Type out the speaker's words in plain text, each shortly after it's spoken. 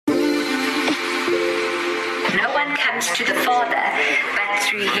No one comes to the Father but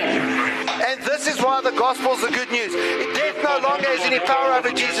through him. And this is why the gospel is the good news. Death no longer has any power over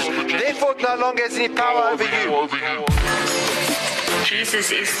Jesus. Therefore, it no longer has any power over you.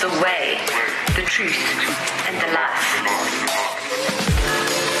 Jesus is the way, the truth, and the life.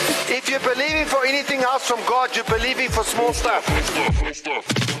 If you're believing for anything else from God, you're believing for small stuff.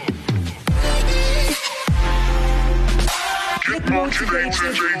 Get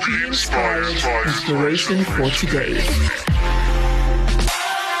motivated, be inspired. Inspiration for today.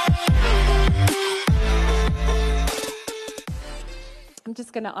 I'm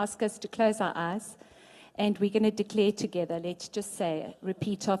just going to ask us to close our eyes, and we're going to declare together. Let's just say,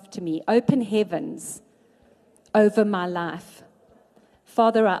 repeat after me. Open heavens over my life.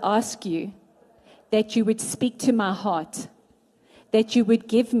 Father, I ask you that you would speak to my heart, that you would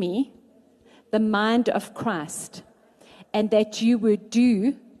give me the mind of Christ, and that you would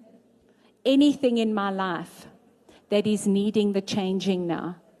do anything in my life that is needing the changing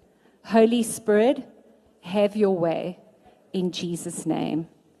now. Holy Spirit, have your way in Jesus' name.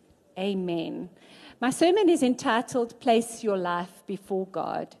 Amen. My sermon is entitled, Place Your Life Before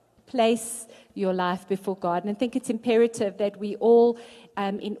God. Place your life before God. And I think it's imperative that we all,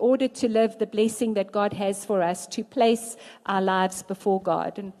 in order to live the blessing that God has for us, to place our lives before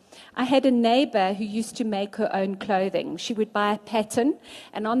God. And I had a neighbor who used to make her own clothing. She would buy a pattern,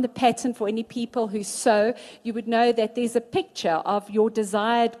 and on the pattern, for any people who sew, you would know that there's a picture of your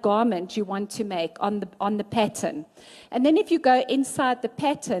desired garment you want to make on the pattern. And then if you go inside the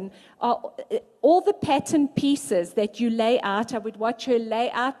pattern, all the pattern pieces that you lay out, I would watch her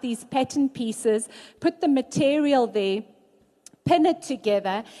lay out these pattern pieces, put the material there, pin it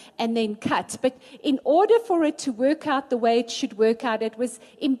together, and then cut. But in order for it to work out the way it should work out, it was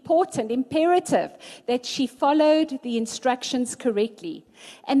imperative that she followed the instructions correctly.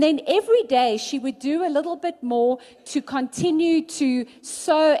 And then every day she would do a little bit more to continue to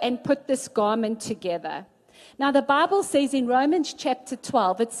sew and put this garment together. Now, the Bible says in Romans chapter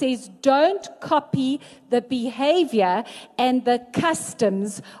 12, it says, don't copy the behavior and the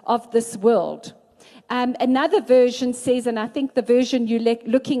customs of this world. Another version says, and I think the version you're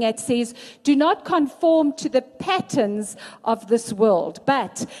looking at says, do not conform to the patterns of this world,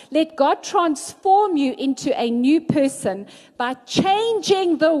 but let God transform you into a new person by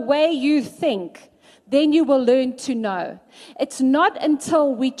changing the way you think. Then you will learn to know. It's not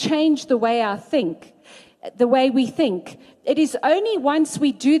until we change the way we think. It is only once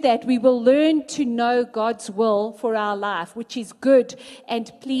we do that we will learn to know God's will for our life, which is good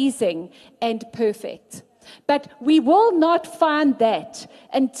and pleasing and perfect. But we will not find that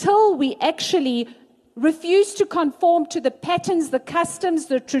until we actually refuse to conform to the patterns, the customs,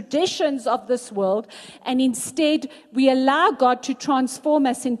 the traditions of this world, and instead we allow God to transform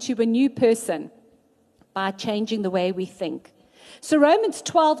us into a new person by changing the way we think. So Romans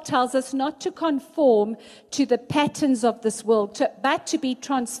 12 tells us not to conform to the patterns of this world, but to be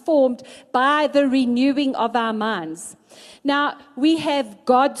transformed by the renewing of our minds. Now, we have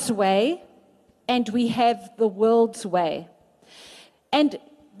God's way and we have the world's way. And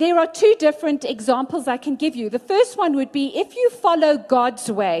there are two different examples I can give you. The first one would be if you follow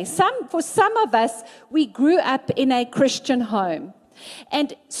God's way. For some of us, we grew up in a Christian home.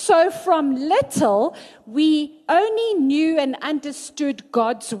 And so from little, we only knew and understood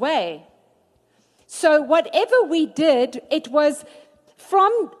God's way. So whatever we did, it was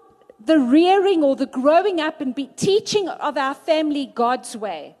from the rearing or the growing up and teaching of our family God's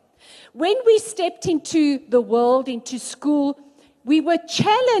way. When we stepped into the world, into school, we were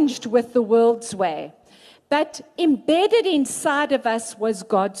challenged with the world's way. But embedded inside of us was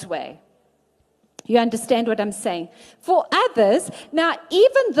God's way. You understand what I'm saying? For others, now,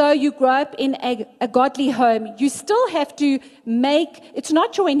 even though you grow up in a godly home, you still have to it's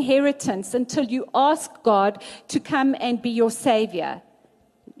not your inheritance until you ask God to come and be your savior.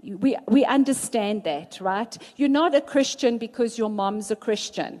 We understand that, right? You're not a Christian because your mom's a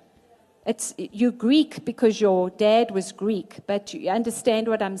Christian. You're Greek because your dad was Greek, but you understand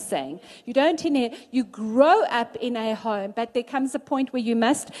what I'm saying. You grow up in a home, but there comes a point where you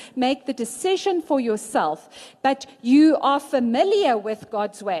must make the decision for yourself, but you are familiar with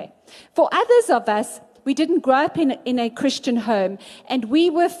God's way. For others of us, we didn't grow up in a Christian home, and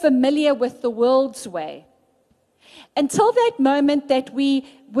we were familiar with the world's way. Until that moment that we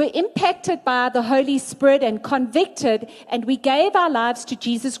were impacted by the Holy Spirit and convicted, and we gave our lives to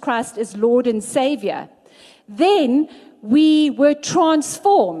Jesus Christ as Lord and Savior, then we were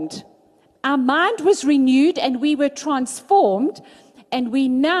transformed. Our mind was renewed and we were transformed, and we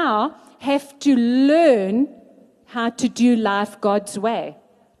now have to learn how to do life God's way.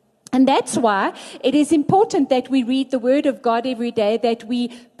 And that's why it is important that we read the Word of God every day, that we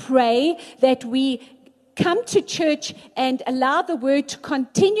pray, that we come to church and allow the Word to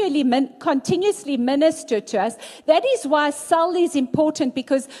continuously minister to us. That is why soul is important,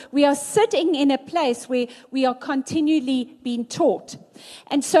 because we are sitting in a place where we are continually being taught.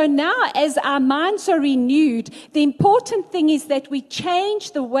 And so now, as our minds are renewed, the important thing is that we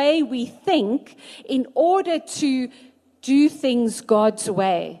change the way we think in order to do things God's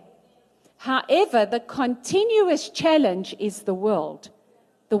way. However, the continuous challenge is the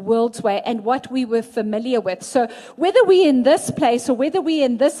world's way, and what we were familiar with. So whether we're in this place or whether we're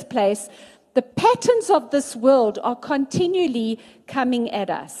in this place, the patterns of this world are continually coming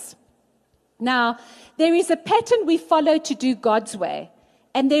at us. Now, there is a pattern we follow to do God's way,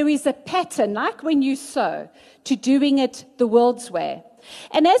 and there is a pattern, like when you sow, to doing it the world's way.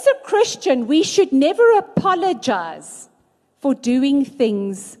 And as a Christian, we should never apologize for doing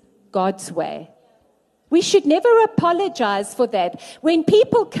things God's way. We should never apologize for that. When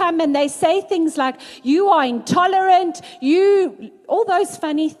people come and they say things like, you are intolerant, all those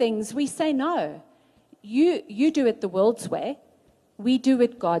funny things, we say, no, you do it the world's way. We do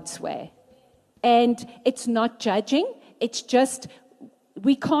it God's way. And it's not judging. It's just,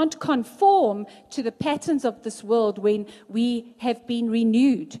 we can't conform to the patterns of this world when we have been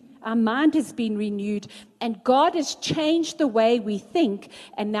renewed. Our mind has been renewed, and God has changed the way we think,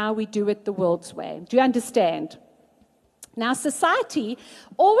 and now we do it the world's way. Do you understand? Now, society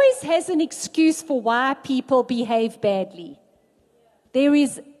always has an excuse for why people behave badly. There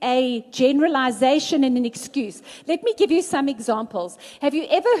is a generalization and an excuse. Let me give you some examples. Have you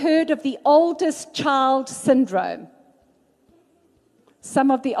ever heard of the oldest child syndrome?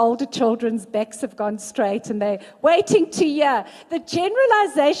 Some of the older children's backs have gone straight and they're waiting to hear. The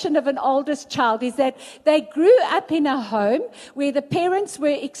generalization of an oldest child is that they grew up in a home where the parents were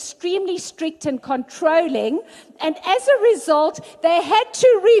extremely strict and controlling, and as a result, they had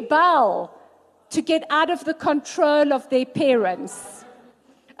to rebel to get out of the control of their parents.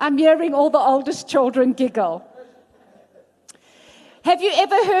 I'm hearing all the oldest children giggle. Have you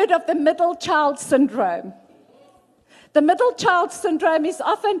ever heard of the middle child syndrome? The middle child syndrome is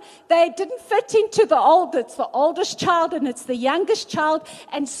often they didn't fit into it's the oldest child and it's the youngest child,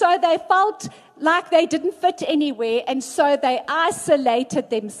 and so they felt like they didn't fit anywhere, and so they isolated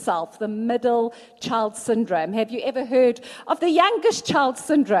themselves, the middle child syndrome. Have you ever heard of the youngest child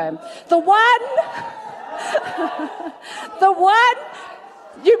syndrome? The one,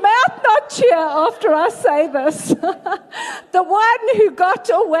 you might not cheer after I say this, the one who got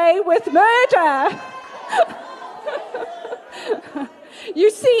away with murder.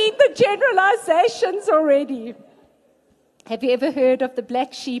 You see the generalizations already. Have you ever heard of the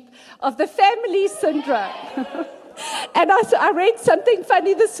black sheep of the family syndrome? And I read something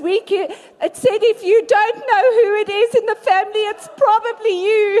funny this week. It said, if you don't know who it is in the family, it's probably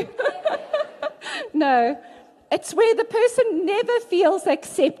you. No, it's where the person never feels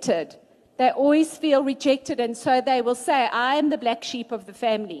accepted. They always feel rejected, and so they will say, I am the black sheep of the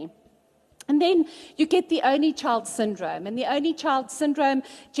family. And then you get the only child syndrome. And the only child syndrome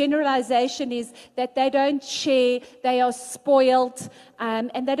generalization is that they don't share, they are spoiled,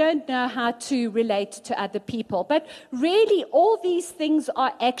 and they don't know how to relate to other people. But really, all these things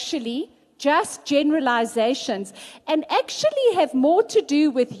are actually just generalizations and actually have more to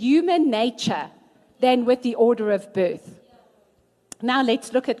do with human nature than with the order of birth. Now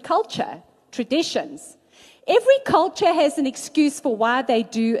let's look at culture, traditions. Every culture has an excuse for why they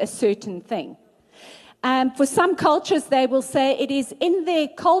do a certain thing. For some cultures, they will say it is in their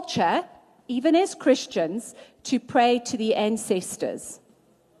culture, even as Christians, to pray to the ancestors.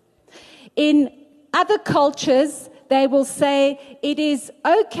 In other cultures, they will say it is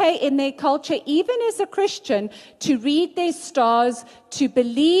okay in their culture, even as a Christian, to read their stars, to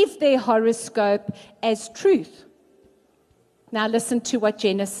believe their horoscope as truth. Now listen to what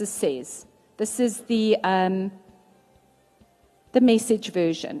Genesis says. This is the Message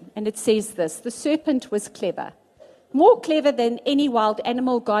version, and it says this: the serpent was clever, more clever than any wild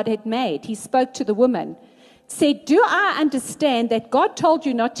animal God had made. He spoke to the woman, said, do I understand that God told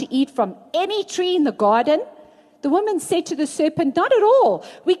you not to eat from any tree in the garden? The woman said to the serpent, not at all.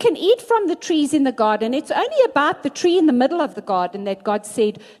 We can eat from the trees in the garden. It's only about the tree in the middle of the garden that God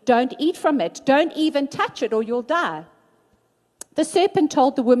said, don't eat from it. Don't even touch it or you'll die. The serpent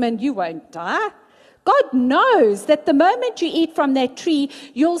told the woman, you won't die. God knows that the moment you eat from that tree,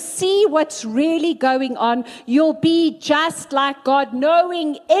 you'll see what's really going on. You'll be just like God,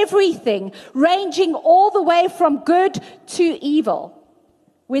 knowing everything, ranging all the way from good to evil.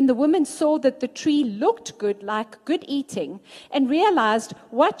 when the woman saw that the tree looked good, like good eating, and realized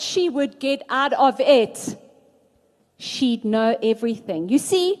what she would get out of it, she'd know everything. You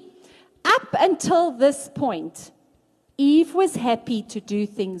see, up until this point, Eve was happy to do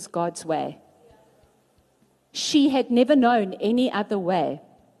things God's way. She had never known any other way.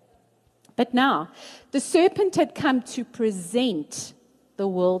 But now, the serpent had come to present the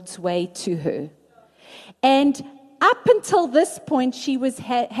world's way to her. And up until this point, she was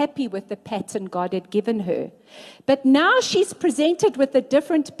happy with the pattern God had given her. But now she's presented with a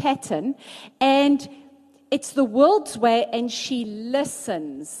different pattern, and it's the world's way, and she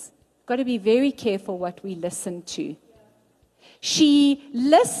listens. Got to be very careful what we listen to. She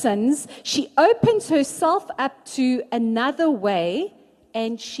listens, she opens herself up to another way,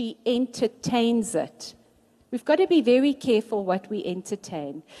 and she entertains it. We've got to be very careful what we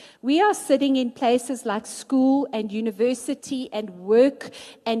entertain. We are sitting in places like school and university and work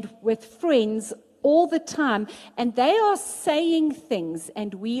and with friends all the time, and they are saying things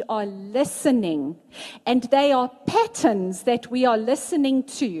and we are listening, and they are patterns that we are listening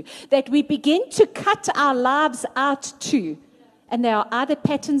to, that we begin to cut our lives out to, and they are either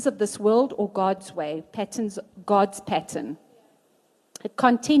patterns of this world or God's way, God's pattern. It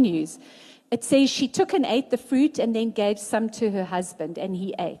continues. It says she took and ate the fruit and then gave some to her husband, and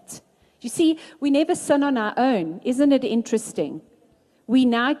he ate. You see, we never sin on our own. Isn't it interesting? We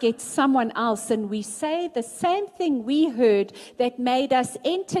now get someone else and we say the same thing we heard that made us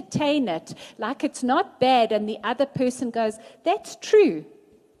entertain it, like it's not bad, and the other person goes, that's true.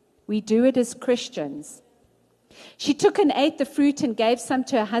 We do it as Christians. She took and ate the fruit and gave some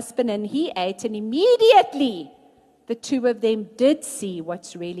to her husband, and he ate, and immediately the two of them did see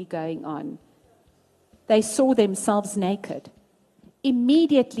what's really going on. They saw themselves naked.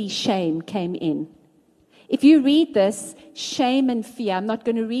 Immediately shame came in. If you read this, shame and fear, I'm not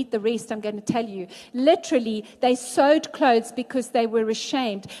going to read the rest, I'm going to tell you. Literally, they sewed clothes because they were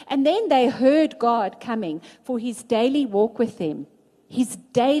ashamed. And then they heard God coming for his daily walk with them, his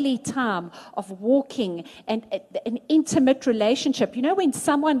daily time of walking and an intimate relationship. You know, when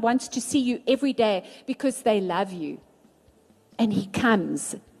someone wants to see you every day because they love you, and he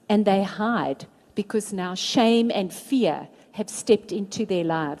comes and they hide because now shame and fear have stepped into their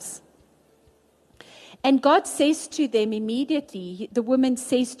lives. And God says to them immediately, the woman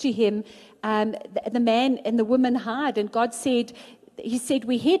says to him, the man and the woman hide. And God said, he said,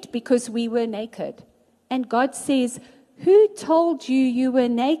 we hid because we were naked. And God says, who told you you were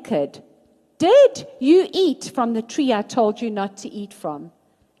naked? Did you eat from the tree I told you not to eat from?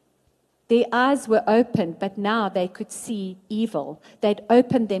 Their eyes were opened, but now they could see evil. They'd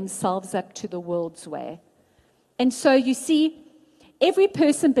opened themselves up to the world's way. And so you see, every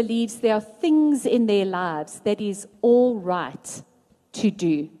person believes there are things in their lives that is all right to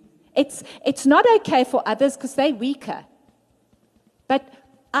do. It's not okay for others because they're weaker. But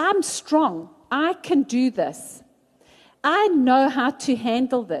I'm strong. I can do this. I know how to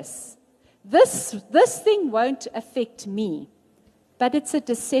handle this. This thing won't affect me. But it's a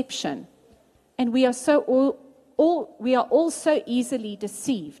deception. And we are all so easily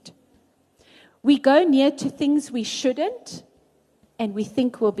deceived. We go near to things we shouldn't, and we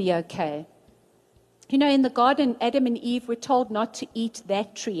think we'll be okay. You know, in the garden, Adam and Eve were told not to eat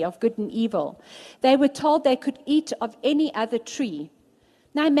that tree of good and evil. They were told they could eat of any other tree.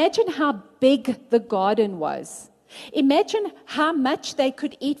 Now imagine how big the garden was. Imagine how much they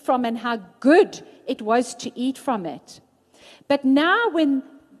could eat from and how good it was to eat from it. But now when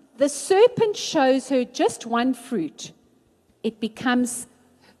the serpent shows her just one fruit, it becomes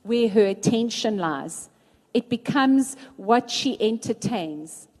where her attention lies. It becomes what she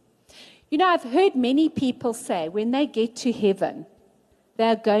entertains. You know, I've heard many people say when they get to heaven,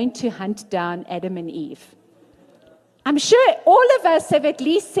 they're going to hunt down Adam and Eve. I'm sure all of us have at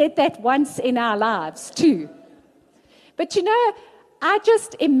least said that once in our lives too. But you know, I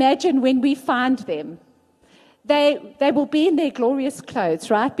just imagine when we find them, they will be in their glorious clothes,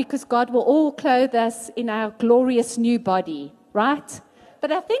 right? Because God will all clothe us in our glorious new body, right?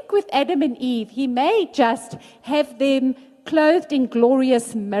 But I think with Adam and Eve, he may just have them clothed in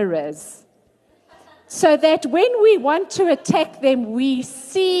glorious mirrors, so that when we want to attack them, we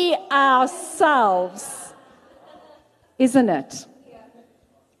see ourselves. Isn't it?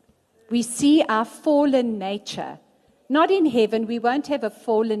 We see our fallen nature. Not in heaven, we won't have a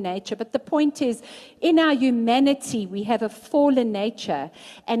fallen nature, but the point is, in our humanity, we have a fallen nature,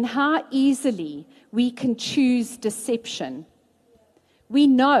 and how easily we can choose deception. We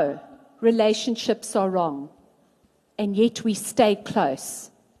know relationships are wrong, and yet we stay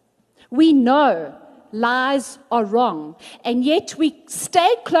close. We know lies are wrong, and yet we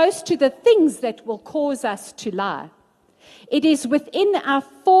stay close to the things that will cause us to lie. It is within our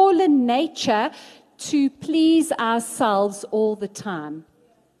fallen nature to please ourselves all the time.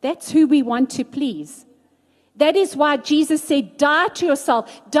 That's who we want to please. That is why Jesus said, die to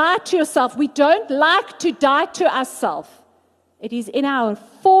yourself, die to yourself. We don't like to die to ourselves. It is in our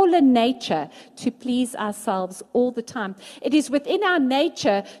fallen nature to please ourselves all the time. It is within our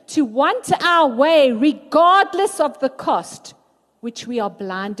nature to want our way regardless of the cost, which we are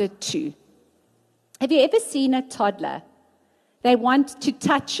blinded to. Have you ever seen a toddler? They want to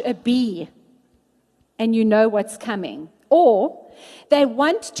touch a bee, and you know what's coming. Or they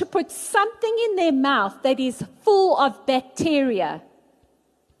want to put something in their mouth that is full of bacteria,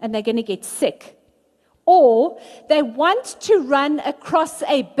 and they're going to get sick. Or they want to run across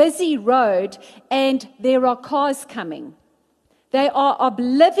a busy road and there are cars coming. They are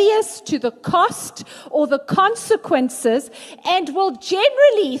oblivious to the cost or the consequences and will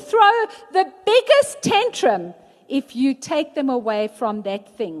generally throw the biggest tantrum if you take them away from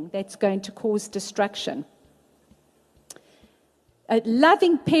that thing that's going to cause destruction. A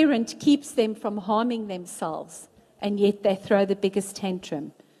loving parent keeps them from harming themselves, and yet they throw the biggest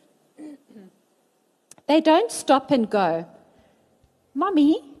tantrum. They don't stop and go,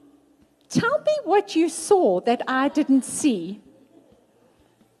 Mommy, tell me what you saw that I didn't see.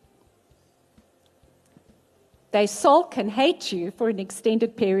 They sulk and hate you for an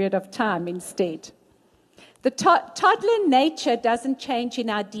extended period of time instead. The toddler nature doesn't change in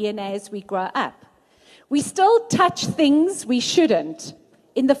our DNA as we grow up. We still touch things we shouldn't,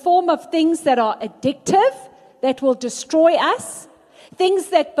 in the form of things that are addictive, that will destroy us,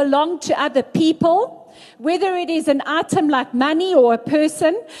 things that belong to other people. Whether it is an item like money or a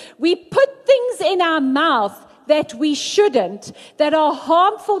person, we put things in our mouth that we shouldn't, that are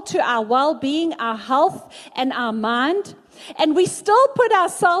harmful to our well-being, our health, and our mind. And we still put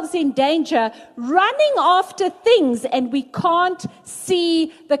ourselves in danger running after things, and we can't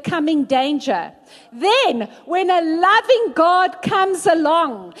see the coming danger. Then, when a loving God comes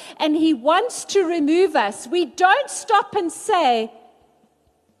along and He wants to remove us, we don't stop and say,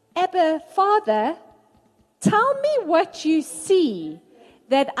 Abba, Father, tell me what you see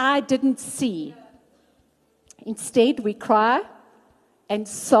that I didn't see. Instead, we cry and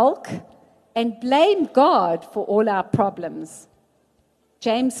sulk and blame God for all our problems.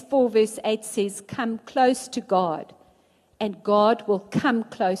 James 4 verse 8 says, come close to God, and God will come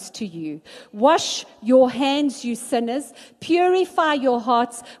close to you. Wash your hands, you sinners. Purify your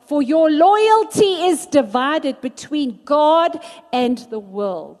hearts, for your loyalty is divided between God and the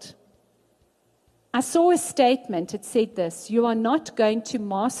world. I saw a statement. It said this: you are not going to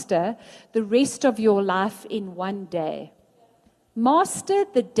master the rest of your life in one day. Master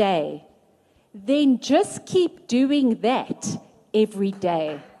the day. Then just keep doing that every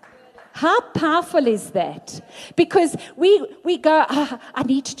day. How powerful is that? Because we go, I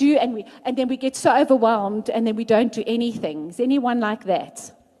need to do, and then we get so overwhelmed, and then we don't do anything. Is anyone like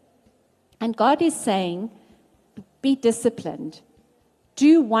that? And God is saying, be disciplined.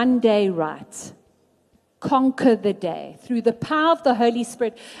 Do one day right. Conquer the day through the power of the Holy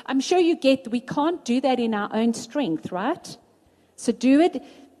Spirit. I'm sure you get, we can't do that in our own strength, right? So do it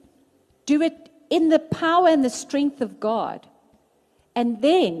in the power and the strength of God. And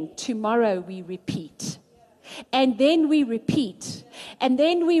then tomorrow we repeat. And then we repeat. And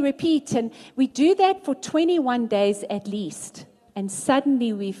then we repeat. And we do that for 21 days at least. And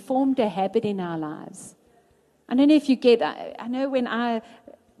suddenly we formed a habit in our lives. I don't know if you get, I know when I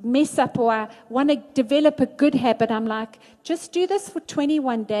mess up or I want to develop a good habit, I'm like, just do this for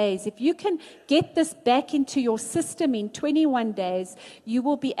 21 days. If you can get this back into your system in 21 days,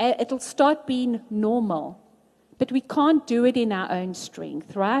 it'll start being normal. But we can't do it in our own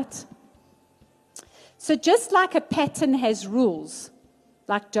strength, right? So just like a pattern has rules,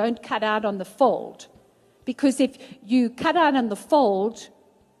 like don't cut out on the fold, because if you cut out on the fold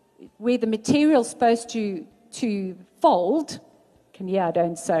where the material's supposed to fold, I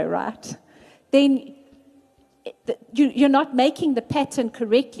don't sew, right? Then you're not making the pattern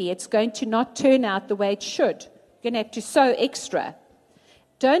correctly. It's going to not turn out the way it should. You're going to have to sew extra.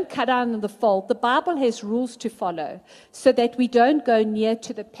 Don't cut out on the fold. The Bible has rules to follow so that we don't go near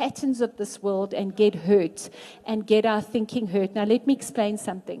to the patterns of this world and get hurt and get our thinking hurt. Now, let me explain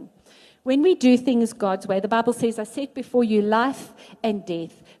something. When we do things God's way, the Bible says, I set before you life and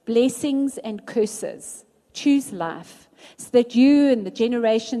death, blessings and curses. Choose life, so that you and the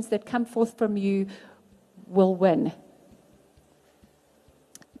generations that come forth from you will win.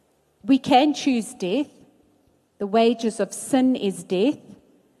 We can choose death. The wages of sin is death.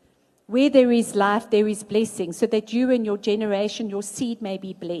 Where there is life, there is blessing, so that you and your generation, your seed may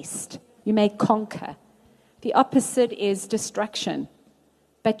be blessed. You may conquer. The opposite is destruction.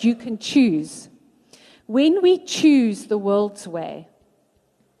 But you can choose. When we choose the world's way,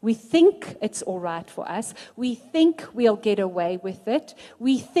 we think it's all right for us. We think we'll get away with it.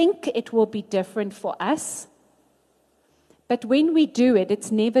 We think it will be different for us. But when we do it, it's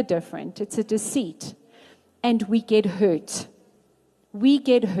never different. It's a deceit. And we get hurt. We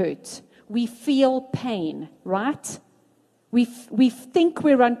get hurt. We feel pain, right? We think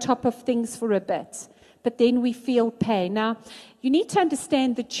we're on top of things for a bit, but then we feel pain. Now, you need to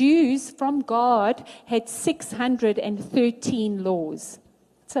understand the Jews from God had 613 laws.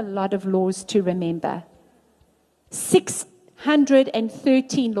 It's a lot of laws to remember.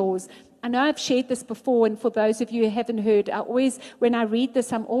 613 laws. I know I've shared this before, and for those of you who haven't heard, when I read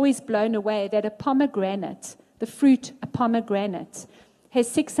this, I'm always blown away that a pomegranate, the fruit, a pomegranate, has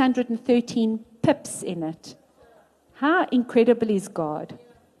 613 pips in it. How incredible is God?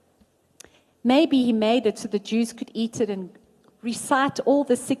 Maybe he made it so the Jews could eat it and recite all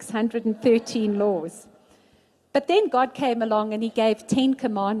the 613 laws. But then God came along and he gave 10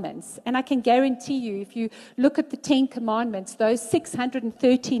 commandments. And I can guarantee you, if you look at the 10 commandments, those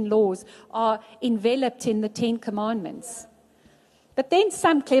 613 laws are enveloped in the 10 commandments. But then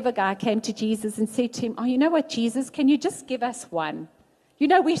some clever guy came to Jesus and said to him, "Oh, you know what, Jesus, can you just give us one? You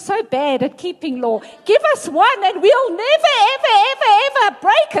know, we're so bad at keeping law. Give us one and we'll never, ever, ever, ever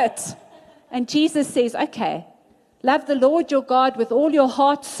break it." And Jesus says, "Okay, love the Lord your God with all your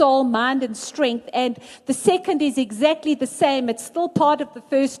heart, soul, mind, and strength." And the second is exactly the same. It's still part of the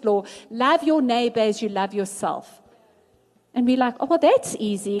first law. Love your neighbor as you love yourself. And we're like, "Oh, well, that's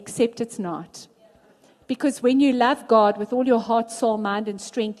easy," except it's not. Because when you love God with all your heart, soul, mind, and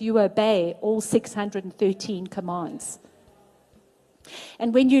strength, you obey all 613 commands.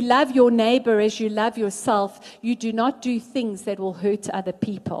 And when you love your neighbor as you love yourself, you do not do things that will hurt other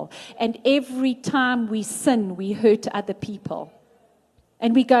people. And every time we sin, we hurt other people.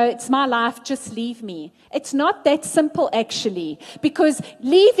 And we go, "It's my life, just leave me." It's not that simple, actually. Because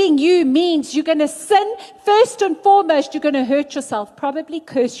leaving you means you're going to sin. First and foremost, you're going to hurt yourself, probably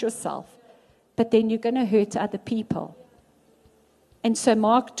curse yourself. But then you're going to hurt other people. And so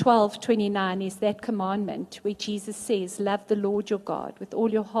Mark 12:29 is that commandment where Jesus says, love the Lord your God with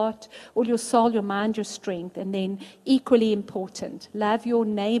all your heart, all your soul, your mind, your strength. And then equally important, love your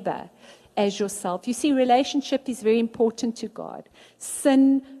neighbor as yourself. You see, relationship is very important to God.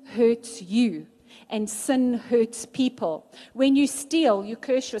 Sin hurts you. And sin hurts people. When you steal, you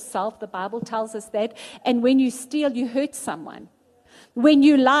curse yourself. The Bible tells us that. And when you steal, you hurt someone. When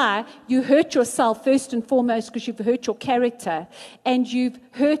you lie, you hurt yourself first and foremost because you've hurt your character and you've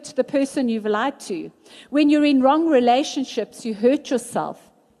hurt the person you've lied to. When you're in wrong relationships, you hurt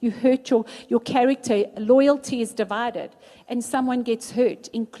yourself. You hurt your character. Loyalty is divided and someone gets hurt,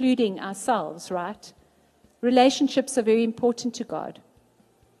 including ourselves, right? Relationships are very important to God.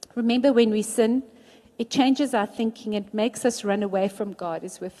 Remember, when we sin, it changes our thinking. It makes us run away from God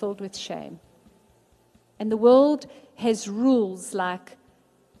as we're filled with shame. And the world has rules like,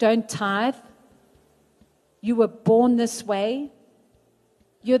 don't tithe, you were born this way,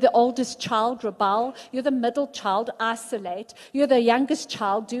 you're the oldest child, rebel, you're the middle child, isolate, you're the youngest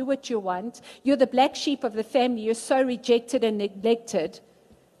child, do what you want, you're the black sheep of the family, you're so rejected and neglected.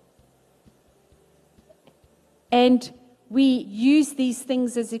 And we use these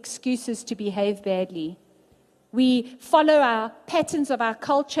things as excuses to behave badly. We follow our patterns of our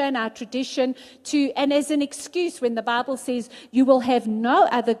culture and our tradition and as an excuse when the Bible says, you will have no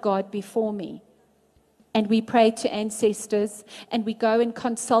other God before me. And we pray to ancestors and we go and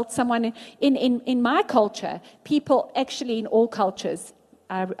consult someone. In my culture, people, actually in all cultures,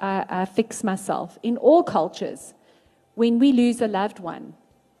 I fix myself, in all cultures, when we lose a loved one,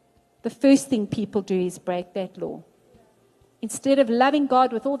 the first thing people do is break that law. Instead of loving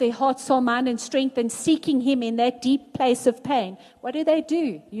God with all their heart, soul, mind, and strength and seeking Him in that deep place of pain, what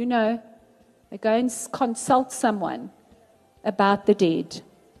do? You know, they go and consult someone about the dead.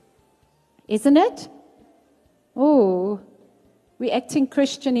 Isn't it? Oh, we're acting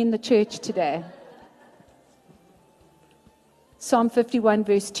Christian in the church today. Psalm 51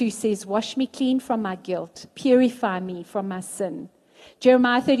 verse 2 says, wash me clean from my guilt, purify me from my sin.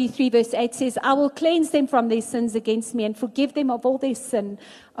 Jeremiah 33 verse 8 says, I will cleanse them from their sins against me and forgive them of all their sin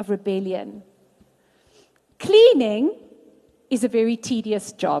of rebellion. Cleaning is a very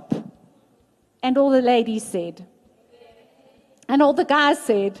tedious job. And all the ladies said. And all the guys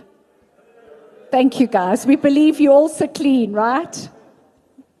said. Thank you, guys. We believe you also clean, right?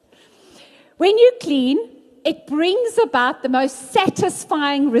 When you clean, it brings about the most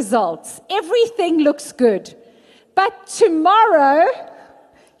satisfying results. Everything looks good. But tomorrow,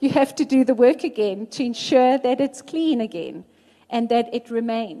 you have to do the work again to ensure that it's clean again and that it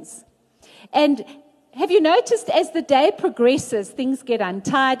remains. And have you noticed as the day progresses, things get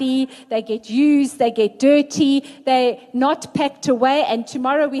untidy, they get used, they get dirty, they're not packed away, and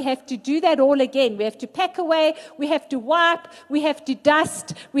tomorrow we have to do that all again. We have to pack away, we have to wipe, we have to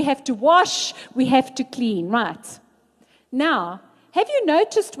dust, we have to wash, we have to clean, right? Now, have you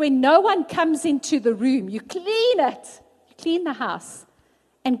noticed when no one comes into the room, you clean it, you clean the house,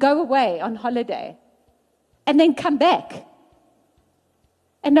 and go away on holiday, and then come back,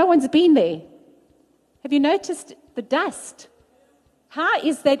 and no one's been there? Have you noticed the dust? How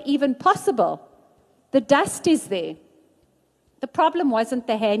is that even possible? The dust is there. The problem wasn't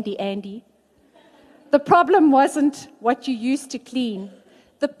the handy Andy. The problem wasn't what you used to clean.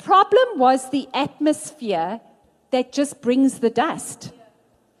 The problem was the atmosphere that just brings the dust.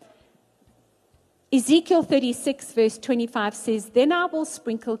 Ezekiel 36 verse 25 says, "Then I will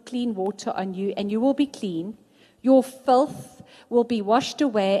sprinkle clean water on you, and you will be clean. Your filth will be washed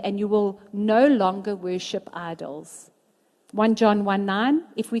away, and you will no longer worship idols." 1 John 1:9,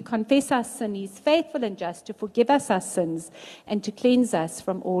 "If we confess our sin, he is faithful and just to forgive us our sins and to cleanse us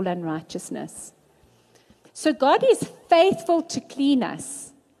from all unrighteousness." So God is faithful to clean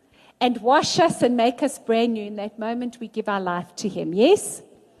us and wash us and make us brand new in that moment we give our life to him. Yes?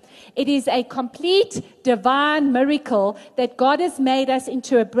 It is a complete divine miracle that God has made us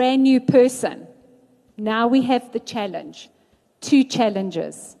into a brand new person. Now we have the challenge. 2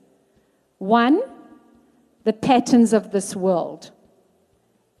 challenges. 1, the patterns of this world.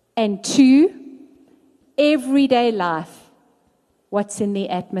 And 2, everyday life, what's in the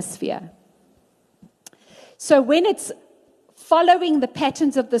atmosphere. So when it's following the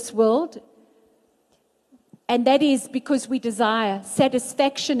patterns of this world, and that is because we desire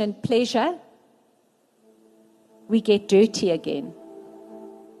satisfaction and pleasure, we get dirty again.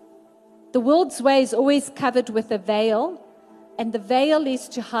 The world's way is always covered with a veil, and the veil is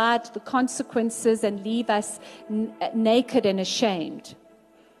to hide the consequences and leave us naked and ashamed.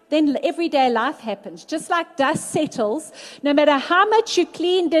 Then everyday life happens. Just like dust settles, no matter how much you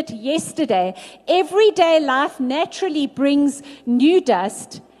cleaned it yesterday, everyday life naturally brings new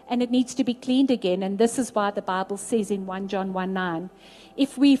dust, and it needs to be cleaned again. And this is why the Bible says in 1 John 1:9,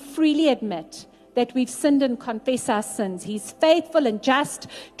 if we freely admit that we've sinned and confess our sins, he's faithful and just,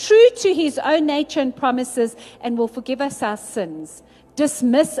 true to his own nature and promises, and will forgive us our sins,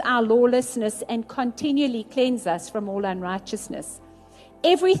 dismiss our lawlessness, and continually cleanse us from all unrighteousness.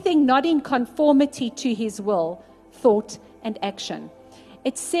 Everything not in conformity to his will, thought, and action.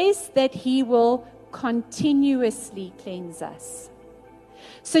 It says that he will continuously cleanse us.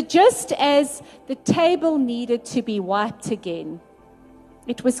 So just as the table needed to be wiped again,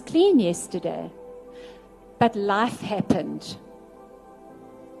 it was clean yesterday, but life happened.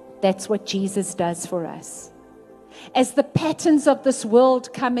 That's what Jesus does for us. As the patterns of this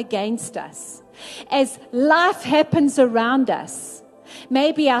world come against us, as life happens around us,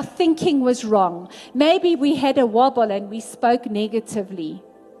 maybe our thinking was wrong, maybe we had a wobble and we spoke negatively,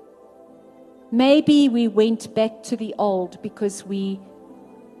 maybe we went back to the old because we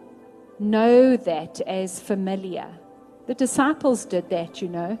know that as familiar. The disciples did that, you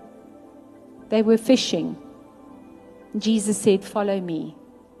know. They were fishing. Jesus said, "Follow me.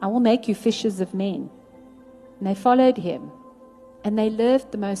 I will make you fishers of men." And they followed him. And they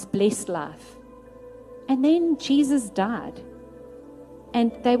lived the most blessed life. And then Jesus died.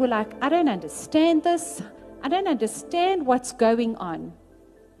 And they were like, "I don't understand this. I don't understand what's going on."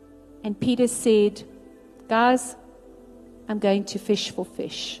 And Peter said, "Guys, I'm going to fish for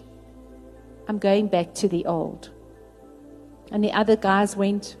fish. I'm going back to the old." And the other guys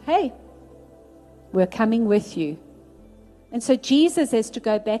went, "Hey, we're coming with you." And so Jesus has to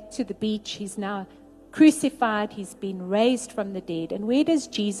go back to the beach. He's now crucified. He's been raised from the dead. And where does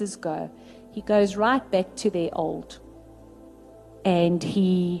Jesus go? He goes right back to their old. And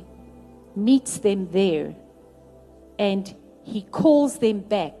he meets them there. And he calls them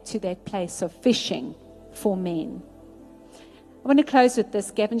back to that place of fishing for men. I want to close with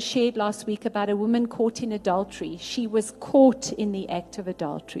this. Gavin shared last week about a woman caught in adultery. She was caught in the act of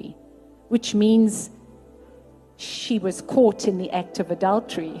adultery, which means she was caught in the act of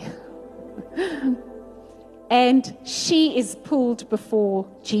adultery. And she is pulled before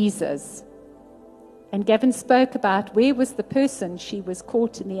Jesus. And Gavin spoke about where was the person she was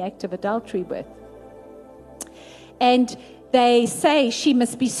caught in the act of adultery with. And they say she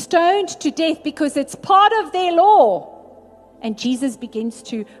must be stoned to death because it's part of their law. And Jesus begins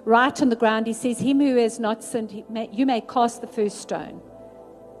to write on the ground. He says, him who has not sinned, you may cast the first stone.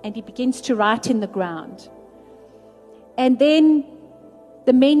 And he begins to write in the ground. And then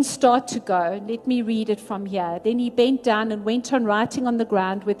the men start to go. Let me read it from here. Then he bent down and went on writing on the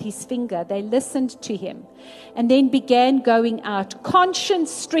ground with his finger. They listened to him and then began going out,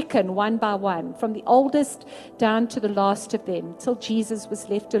 conscience-stricken one by one, from the oldest down to the last of them, till Jesus was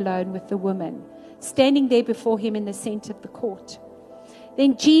left alone with the woman, standing there before him in the center of the court.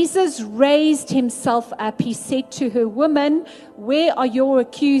 Then Jesus raised himself up. He said to her, Woman, where are your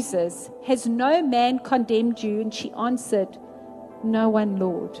accusers? Has no man condemned you? And she answered, No one,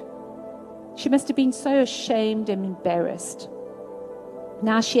 Lord. She must have been so ashamed and embarrassed.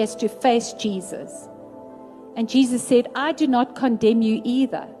 Now she has to face Jesus. And Jesus said, I do not condemn you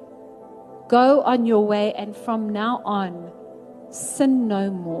either. Go on your way, and from now on, sin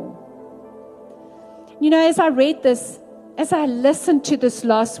no more. You know, as I read this, as I listened to this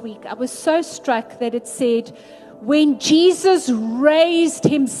last week, I was so struck that it said, when Jesus raised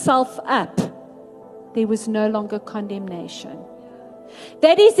himself up, there was no longer condemnation.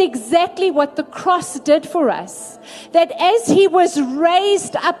 That is exactly what the cross did for us. That as he was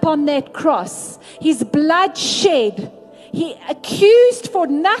raised up on that cross, his blood shed, he accused for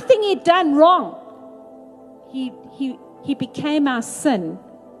nothing he'd done wrong. He became our sin.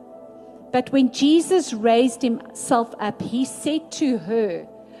 But when Jesus raised himself up, he said to her,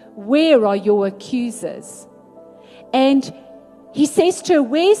 Where are your accusers? And he says to her,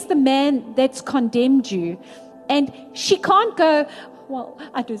 Where's the man that's condemned you? And she can't go, Well,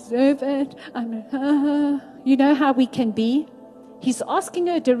 I deserve it. You know how we can be? He's asking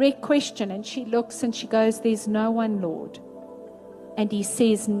her a direct question, and she looks and she goes, There's no one, Lord. And he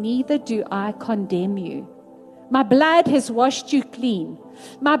says, Neither do I condemn you. My blood has washed you clean.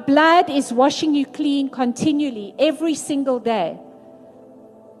 My blood is washing you clean continually, every single day.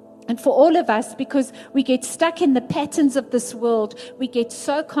 And for all of us, because we get stuck in the patterns of this world, we get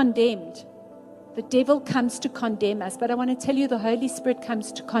so condemned. The devil comes to condemn us, but I want to tell you the Holy Spirit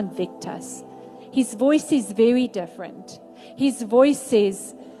comes to convict us. His voice is very different. His voice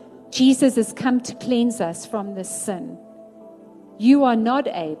says, Jesus has come to cleanse us from this sin. You are not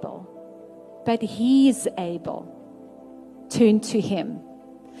able, but he is able. Turn to him.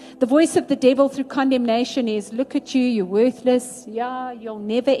 The voice of the devil through condemnation is, look at you, you're worthless. Yeah, you'll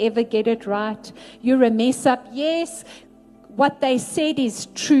never ever get it right. You're a mess up. Yes, what they said is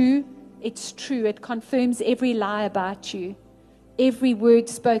true. It's true. It confirms every lie about you, every word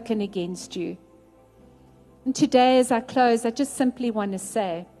spoken against you. And today, as I close, I just simply want to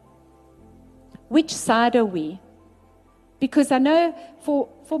say, which side are we? Because I know for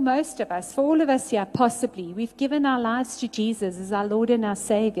most of us, for all of us here, possibly, we've given our lives to Jesus as our Lord and our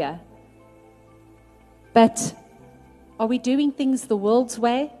Savior. But are we doing things the world's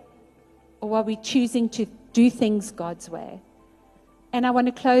way? Or are we choosing to do things God's way? And I want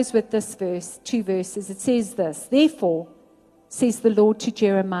to close with this verse, 2 verses. It says this, Therefore, says the Lord to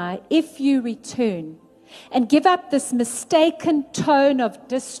Jeremiah, if you return and give up this mistaken tone of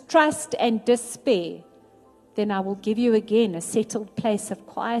distrust and despair, then I will give you again a settled place of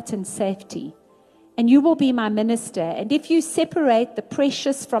quiet and safety. And you will be my minister. And if you separate the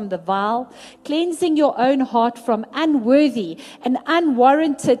precious from the vile, cleansing your own heart from unworthy and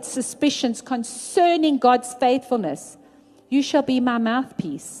unwarranted suspicions concerning God's faithfulness, you shall be my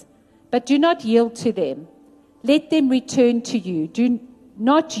mouthpiece. But do not yield to them. Let them return to you. Do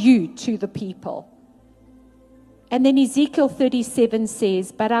not you to the people. And then Ezekiel 37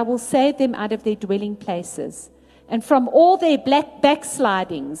 says, But I will save them out of their dwelling places, and from all their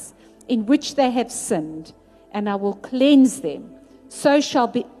backslidings in which they have sinned, and I will cleanse them. So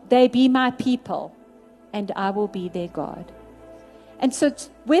shall they be my people, and I will be their God. And so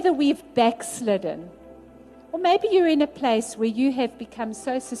whether we've backslidden, or maybe you're in a place where you have become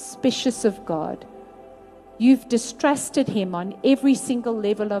so suspicious of God, you've distrusted him on every single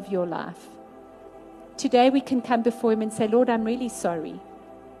level of your life. Today we can come before him and say, Lord, I'm really sorry.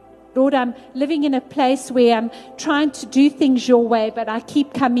 Lord, I'm living in a place where I'm trying to do things your way, but I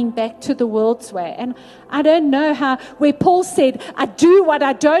keep coming back to the world's way. And I don't know where Paul said, I do what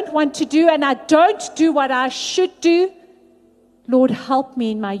I don't want to do, and I don't do what I should do. Lord, help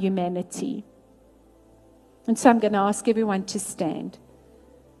me in my humanity. And so I'm going to ask everyone to stand.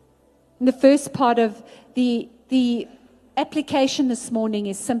 And the first part of the application this morning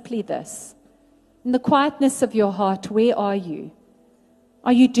is simply this. In the quietness of your heart, where are you?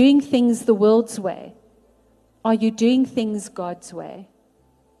 Are you doing things the world's way? Are you doing things God's way?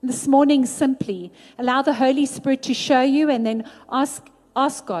 And this morning, simply allow the Holy Spirit to show you, and then ask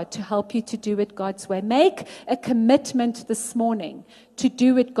Ask God to help you to do it God's way. Make a commitment this morning to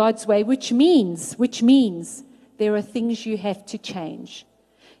do it God's way, which means there are things you have to change.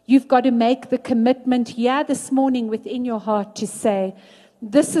 You've got to make the commitment here this morning within your heart to say,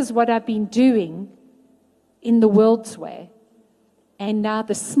 this is what I've been doing in the world's way. And now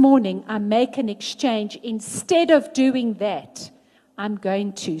this morning, I make an exchange. Instead of doing that, I'm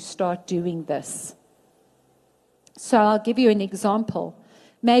going to start doing this. So I'll give you an example.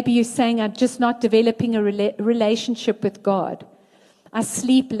 Maybe you're saying, I'm just not developing a relationship with God. I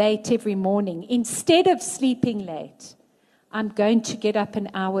sleep late every morning. Instead of sleeping late, I'm going to get up an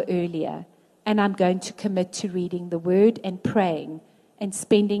hour earlier, and I'm going to commit to reading the Word and praying and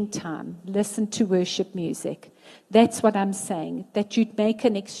spending time. Listen to worship music. That's what I'm saying, that you'd make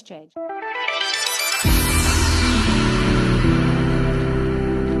an exchange.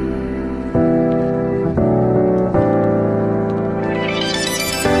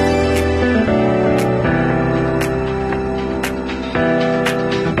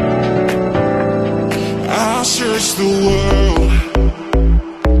 I searched the world,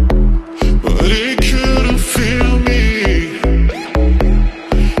 but it couldn't fill me.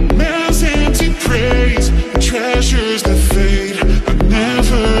 Man's empty praise and treasures that fade are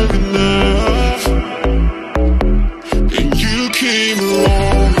never enough. And you came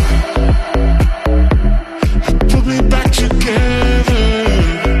along and put me back together,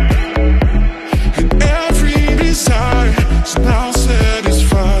 and every desire is now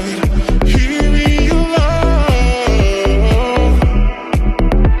satisfied.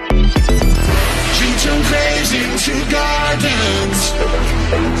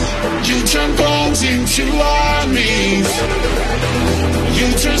 You turn bones into armies. You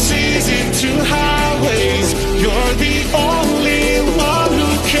turn seas into highways. You're the only one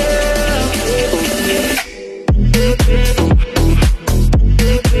who cares.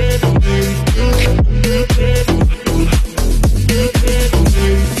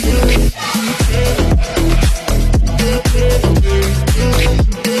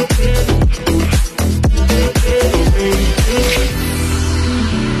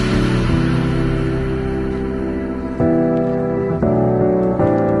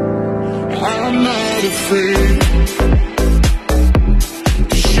 I'm not afraid.